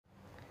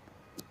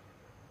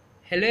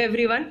Hello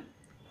everyone.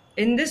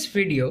 In this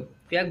video,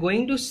 we are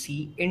going to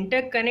see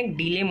interconnect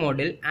delay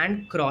model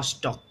and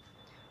crosstalk.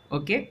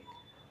 Okay.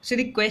 So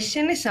the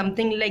question is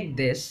something like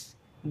this,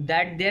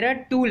 that there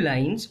are two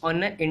lines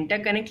on an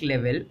interconnect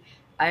level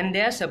and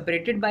they are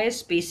separated by a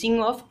spacing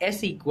of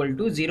s equal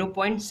to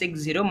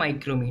 0.60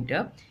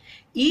 micrometer.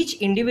 Each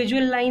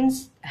individual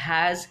lines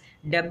has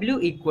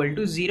W equal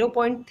to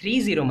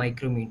 0.30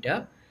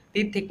 micrometer.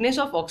 The thickness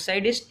of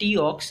oxide is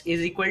Tox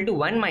is equal to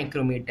 1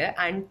 micrometer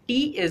and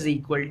T is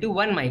equal to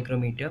 1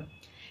 micrometer.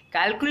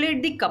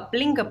 Calculate the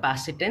coupling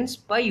capacitance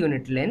per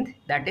unit length,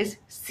 that is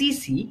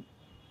Cc.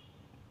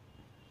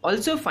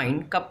 Also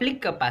find coupling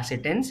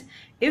capacitance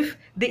if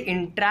the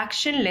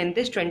interaction length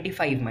is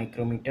 25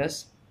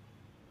 micrometers.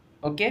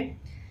 Okay.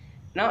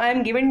 Now I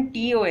am given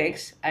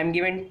TOX, I am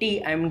given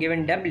T, I am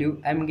given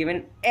W, I am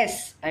given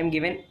S, I am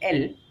given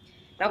L.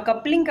 Now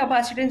coupling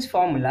capacitance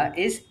formula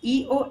is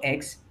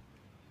EOX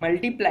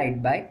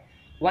multiplied by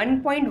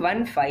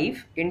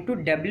 1.15 into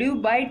W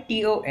by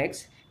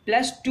TOX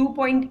plus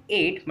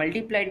 2.8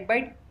 multiplied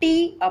by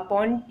T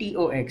upon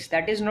TOX.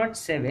 That is not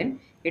 7,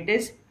 it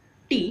is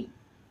T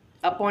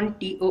upon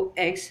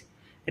TOX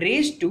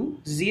raised to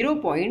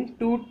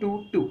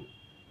 0.222.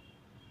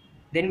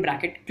 Then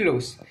bracket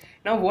close.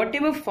 Now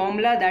whatever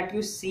formula that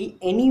you see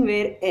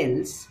anywhere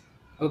else,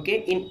 okay,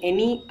 in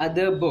any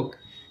other book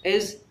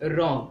is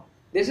wrong.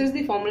 This is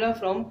the formula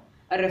from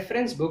a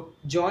reference book,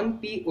 John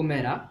P.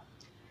 Umera,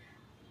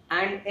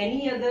 and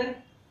any other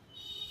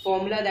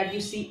formula that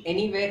you see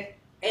anywhere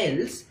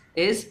else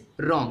is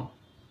wrong.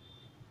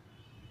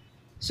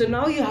 So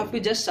now you have to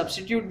just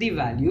substitute the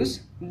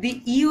values.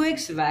 The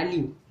EOX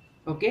value,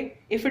 okay,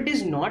 if it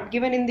is not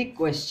given in the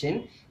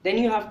question, then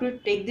you have to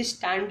take the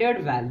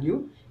standard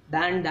value,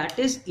 then that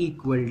is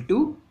equal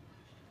to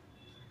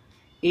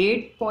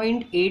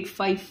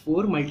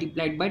 8.854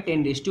 multiplied by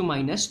 10 raised to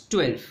minus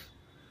 12.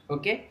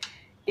 Okay,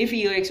 if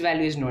EOX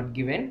value is not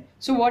given,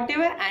 so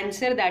whatever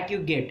answer that you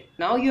get,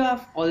 now you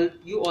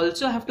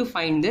also have to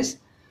find this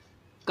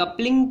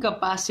coupling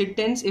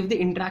capacitance if the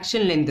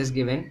interaction length is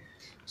given.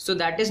 So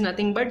that is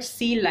nothing but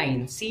C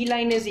line. C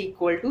line is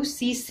equal to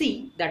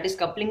Cc, that is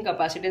coupling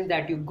capacitance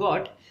that you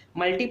got,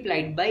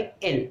 multiplied by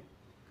L.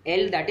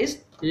 L, that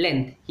is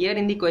length. Here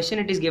in the question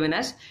it is given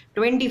as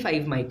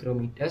 25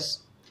 micrometers.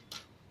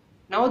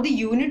 Now the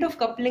unit of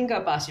coupling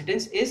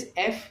capacitance is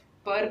F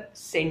per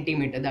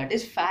centimeter, that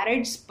is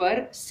farads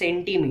per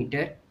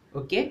centimeter.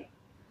 Okay.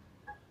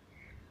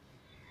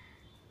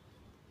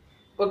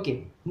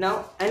 Okay.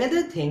 Now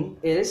another thing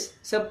is,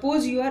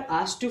 suppose you are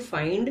asked to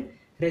find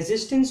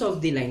resistance of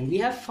the line. We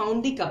have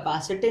found the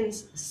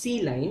capacitance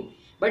C line,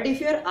 but if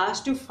you are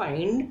asked to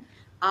find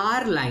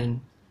R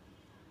line,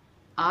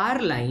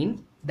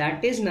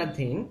 that is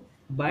nothing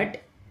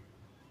but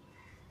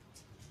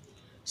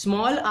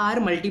small r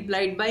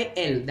multiplied by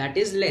L, that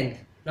is length.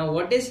 Now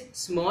what is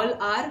small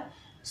r?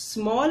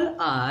 Small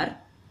r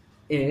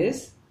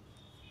is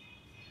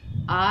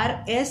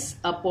Rs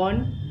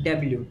upon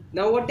W.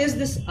 Now what is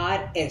this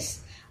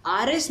Rs?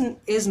 Rs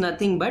is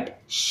nothing but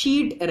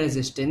sheet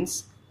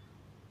resistance.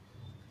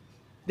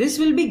 This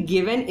will be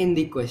given in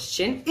the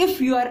question if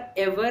you are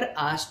ever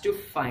asked to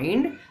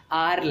find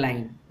R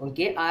line.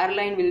 Okay, R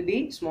line will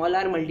be small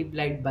r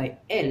multiplied by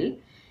L,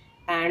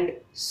 and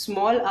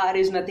small r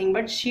is nothing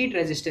but sheet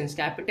resistance,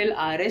 capital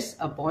Rs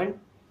upon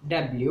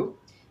W.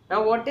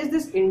 Now what is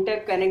this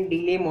interconnect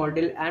delay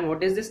model and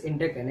what is this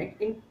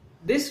interconnect?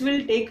 This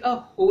will take a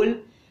whole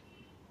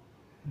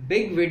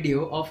big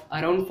video of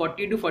around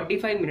 40 to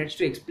 45 minutes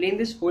to explain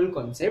this whole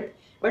concept,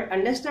 but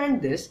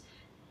understand this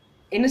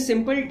in a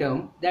simple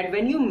term, that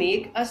when you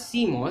make a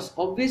CMOS,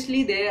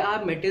 obviously there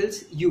are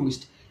metals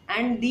used,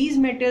 and these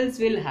metals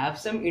will have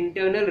some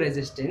internal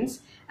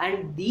resistance,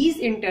 and these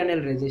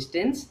internal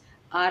resistance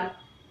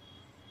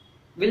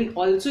will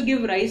also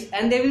give rise,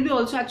 and there will be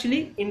also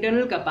actually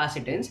internal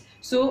capacitance.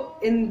 So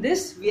in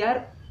this we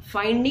are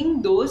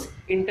finding those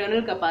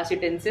internal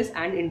capacitances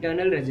and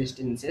internal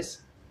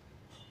resistances.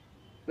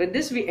 With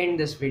this we end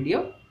this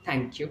video.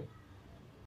 Thank you.